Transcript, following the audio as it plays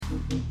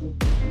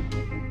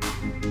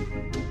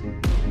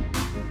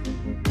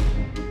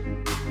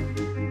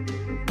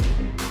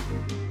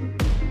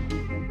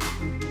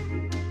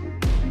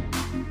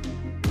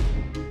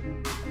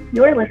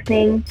You're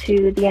listening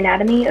to The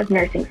Anatomy of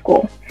Nursing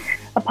School,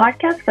 a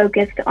podcast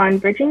focused on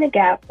bridging the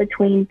gap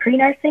between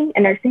pre-nursing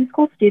and nursing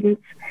school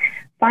students,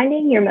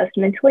 finding your most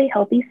mentally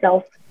healthy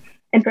self,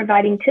 and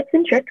providing tips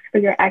and tricks for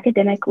your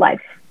academic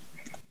life.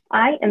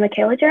 I am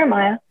Michaela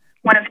Jeremiah,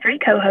 one of 3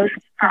 co-hosts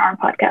for our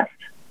podcast.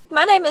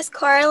 My name is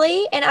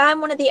Carly, and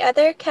I'm one of the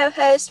other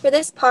co-hosts for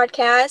this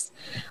podcast.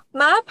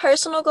 My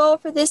personal goal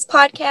for this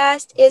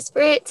podcast is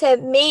for it to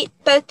meet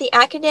both the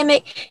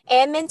academic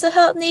and mental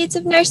health needs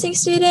of nursing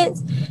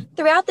students.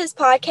 Throughout this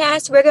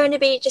podcast, we're going to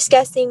be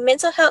discussing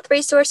mental health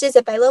resources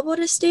available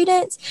to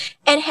students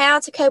and how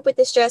to cope with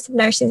the stress of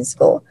nursing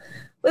school.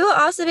 We will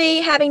also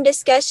be having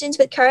discussions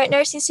with current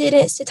nursing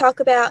students to talk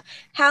about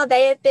how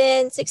they have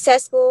been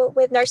successful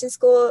with nursing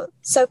school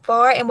so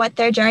far and what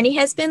their journey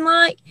has been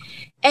like.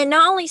 And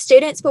not only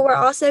students, but we're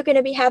also going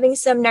to be having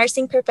some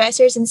nursing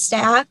professors and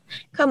staff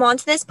come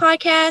onto this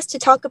podcast to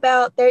talk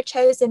about their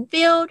chosen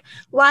field,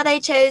 why they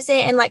chose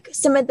it, and like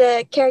some of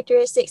the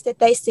characteristics that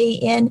they see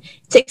in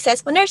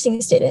successful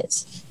nursing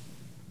students.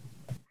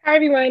 Hi,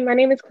 everyone. My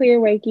name is Clea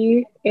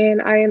Wakey,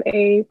 and I am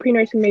a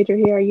pre-nursing major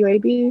here at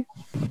UAB.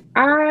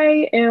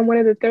 I am one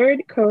of the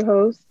 3rd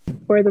co-hosts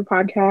for the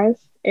podcast,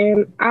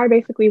 and I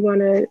basically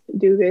want to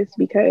do this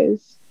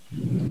because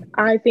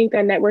I think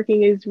that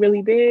networking is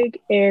really big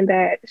and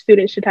that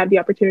students should have the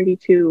opportunity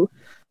to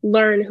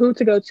learn who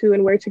to go to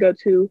and where to go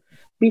to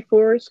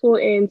before school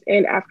ends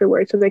and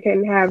afterwards so they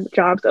can have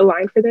jobs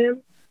aligned for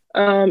them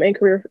and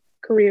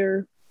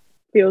career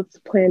fields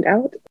planned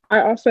out.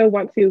 I also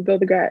want to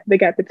build the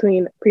gap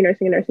between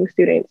pre-nursing and nursing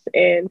students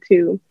and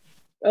to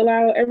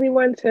allow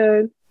everyone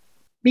to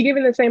be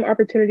given the same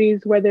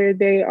opportunities whether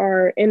they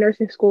are in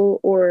nursing school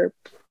or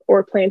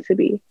plan to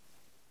be.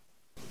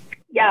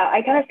 Yeah,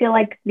 I kind of feel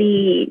like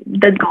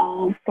the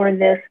goal for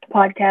this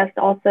podcast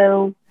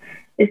also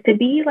is to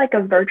be like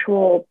a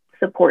virtual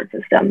support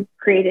system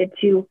created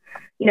to,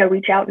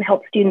 reach out and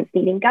help students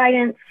needing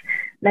guidance,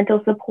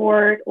 mental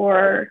support,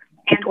 or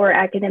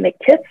academic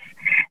tips.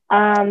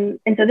 And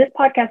so this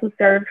podcast will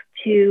serve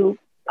to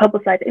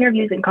publicize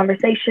interviews and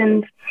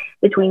conversations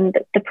between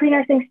the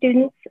pre-nursing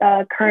students,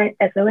 current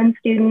SON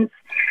students,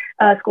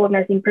 School of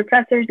Nursing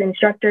professors,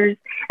 instructors,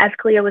 as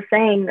Clea was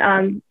saying,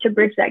 to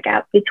bridge that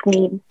gap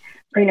between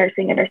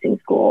pre-nursing and nursing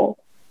school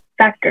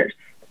factors.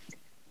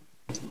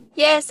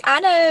 Yes, I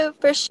know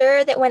for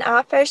sure that when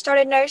I first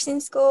started nursing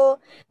school,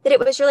 that it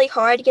was really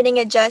hard getting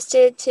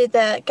adjusted to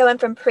the going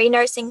from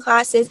pre-nursing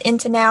classes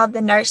into now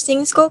the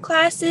nursing school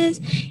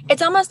classes.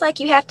 It's almost like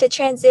you have to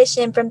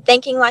transition from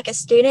thinking like a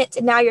student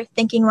to now you're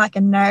thinking like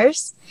a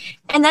nurse.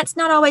 And that's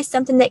not always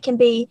something that can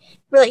be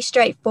really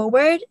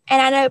straightforward.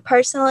 And I know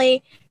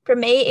personally, for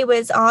me, it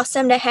was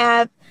awesome to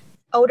have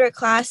older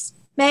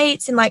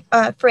classmates and like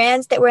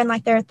friends that were in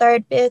like their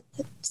 3rd,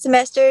 5th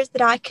semesters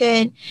that I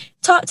could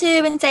talk to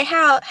and say,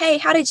 how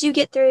did you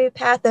get through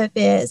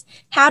PathoPhys?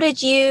 How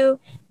did you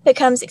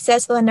become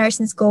successful in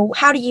nursing school?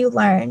 How do you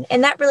learn?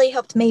 And that really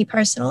helped me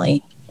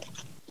personally.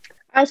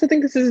 I also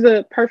think this is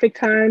the perfect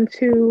time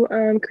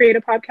to create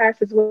a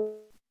podcast as well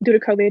due to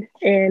COVID.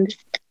 And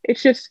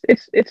it's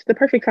the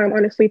perfect time,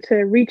 honestly, to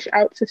reach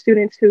out to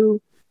students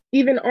who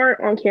even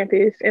aren't on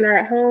campus and are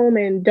at home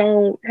and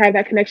don't have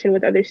that connection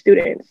with other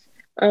students.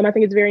 I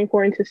think it's very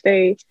important to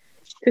stay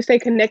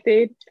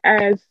connected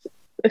as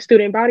a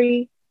student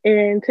body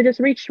and to just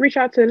reach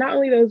out to not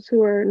only those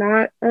who are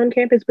not on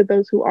campus, but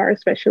those who are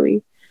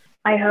especially.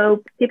 I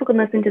hope people can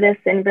listen to this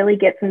and really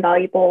get some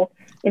valuable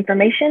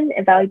information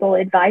and valuable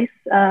advice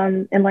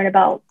and learn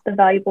about the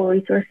valuable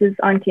resources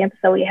on campus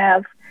that we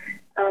have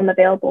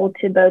available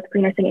to both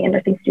pre-nursing and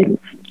nursing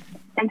students,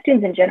 and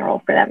students in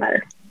general for that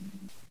matter.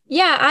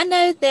 Yeah, I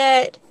know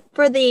that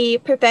for the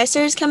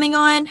professors coming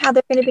on, how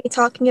they're going to be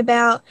talking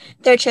about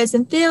their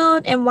chosen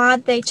field and why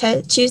they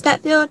choose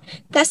that field.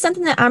 That's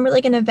something that I'm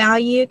really going to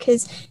value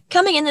because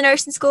coming into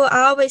nursing school,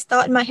 I always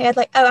thought in my head,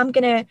 like, oh, I'm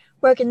going to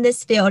work in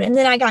this field. And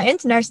then I got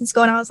into nursing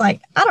school and I was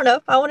like, I don't know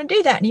if I want to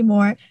do that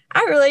anymore.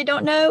 I really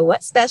don't know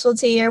what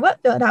specialty or what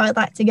field I would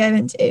like to go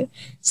into.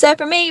 So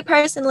for me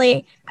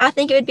personally, I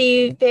think it would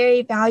be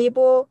very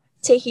valuable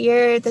to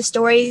hear the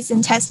stories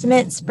and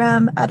testaments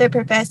from other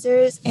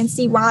professors and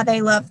see why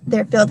they love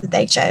their field that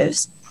they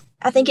chose.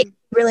 I think it's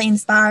really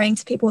inspiring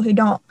to people who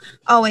don't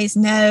always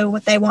know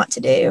what they want to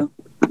do.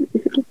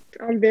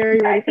 I'm very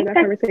ready for that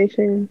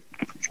conversation.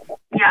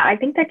 Yeah, I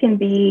think that can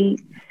be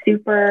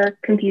super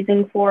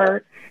confusing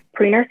for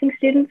pre-nursing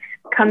students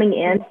coming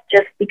in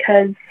just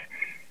because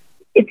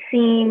it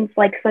seems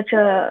like such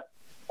a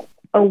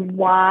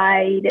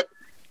wide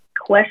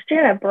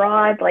question, a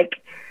broad,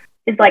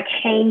 is like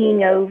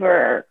hanging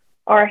over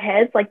our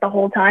heads like the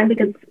whole time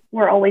because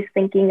we're always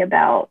thinking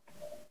about,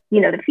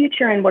 the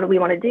future and what do we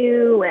want to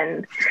do.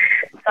 And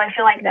so I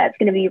feel like that's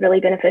going to be really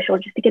beneficial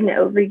just to get an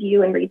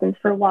overview and reasons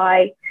for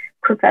why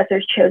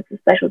professors chose the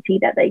specialty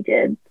that they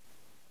did.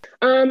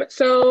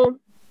 So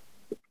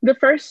the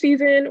first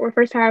season or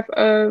first half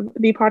of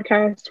the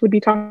podcast would be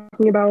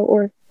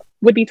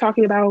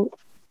talking about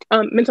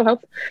mental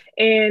health.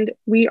 And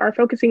we are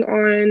focusing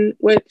on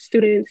what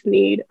students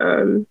need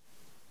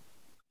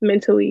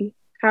mentally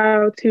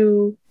how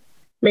to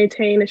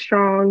maintain a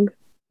strong,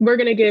 we're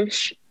going to give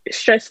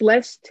stress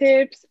less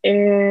tips,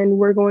 and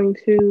we're going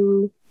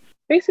to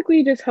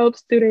basically just help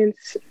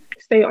students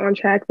stay on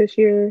track this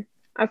year.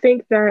 I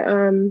think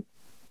that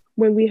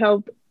when we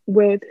help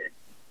with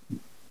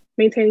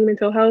maintaining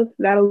mental health,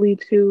 that'll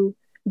lead to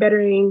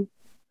bettering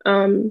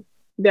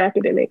their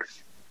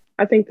academics.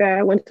 I think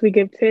that once we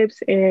give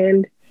tips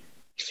and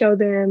show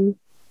them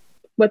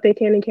what they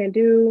can and can't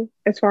do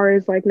as far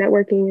as like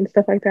networking and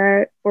stuff like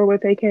that, or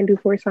what they can do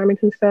for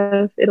assignments and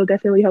stuff, it'll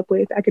definitely help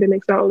with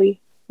academics, not only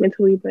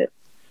mentally, but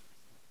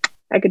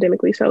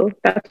academically. So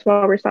that's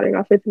why we're starting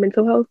off with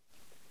mental health.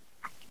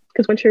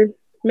 Because once you're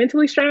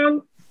mentally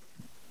strong,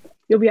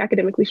 you'll be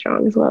academically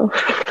strong as well.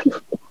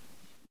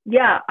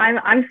 Yeah,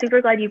 I'm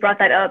super glad you brought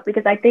that up,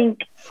 because I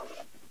think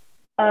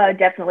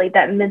definitely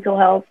that mental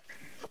health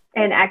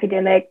and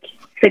academic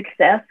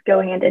success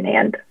go hand in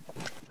hand.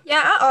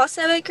 Yeah, I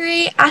also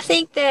agree. I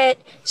think that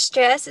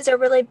stress is a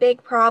really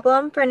big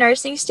problem for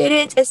nursing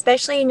students,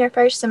 especially in your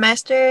first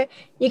semester.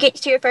 You get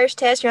to your first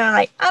test, you're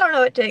like, I don't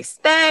know what to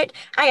expect.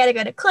 I got to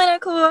go to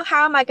clinical.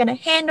 How am I going to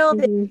handle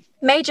the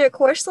major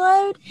course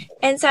load?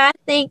 And so I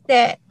think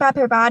that by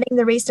providing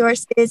the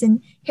resources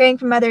and hearing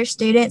from other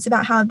students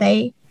about how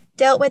they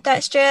dealt with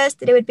that stress,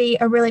 that it would be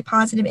a really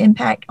positive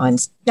impact on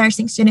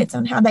nursing students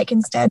on how they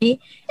can study,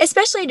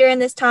 especially during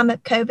this time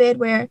of COVID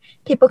where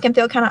people can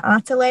feel kind of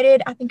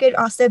isolated. I think it would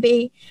also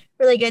be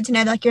really good to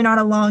know that, like, you're not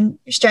alone,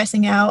 you're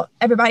stressing out.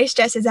 Everybody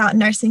stresses out in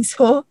nursing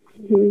school.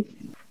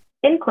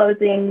 In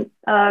closing,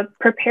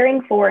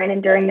 preparing for and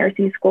enduring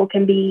nursing school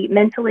can be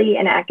mentally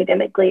and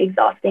academically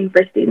exhausting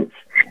for students.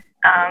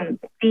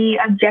 The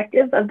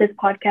objective of this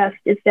podcast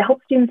is to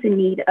help students in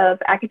need of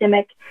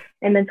academic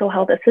and mental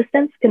health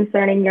assistance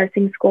concerning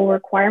nursing school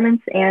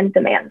requirements and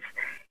demands.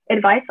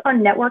 Advice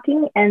on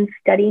networking and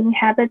studying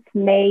habits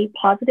may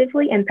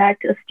positively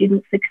impact a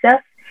student's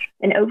success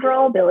and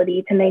overall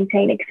ability to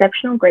maintain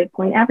exceptional grade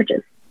point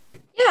averages.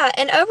 Yeah,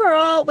 and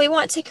overall, we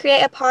want to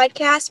create a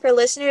podcast for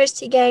listeners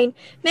to gain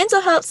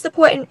mental health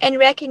support and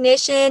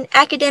recognition,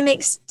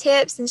 academics,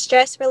 tips, and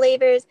stress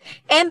relievers,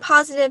 and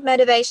positive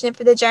motivation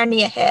for the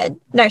journey ahead,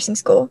 nursing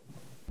school.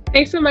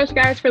 Thanks so much,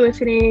 guys, for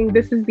listening.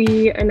 This is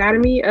the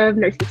Anatomy of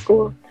Nursing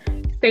School.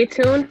 Stay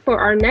tuned for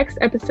our next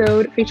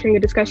episode featuring a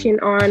discussion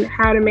on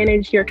how to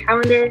manage your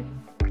calendar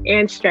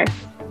and stress.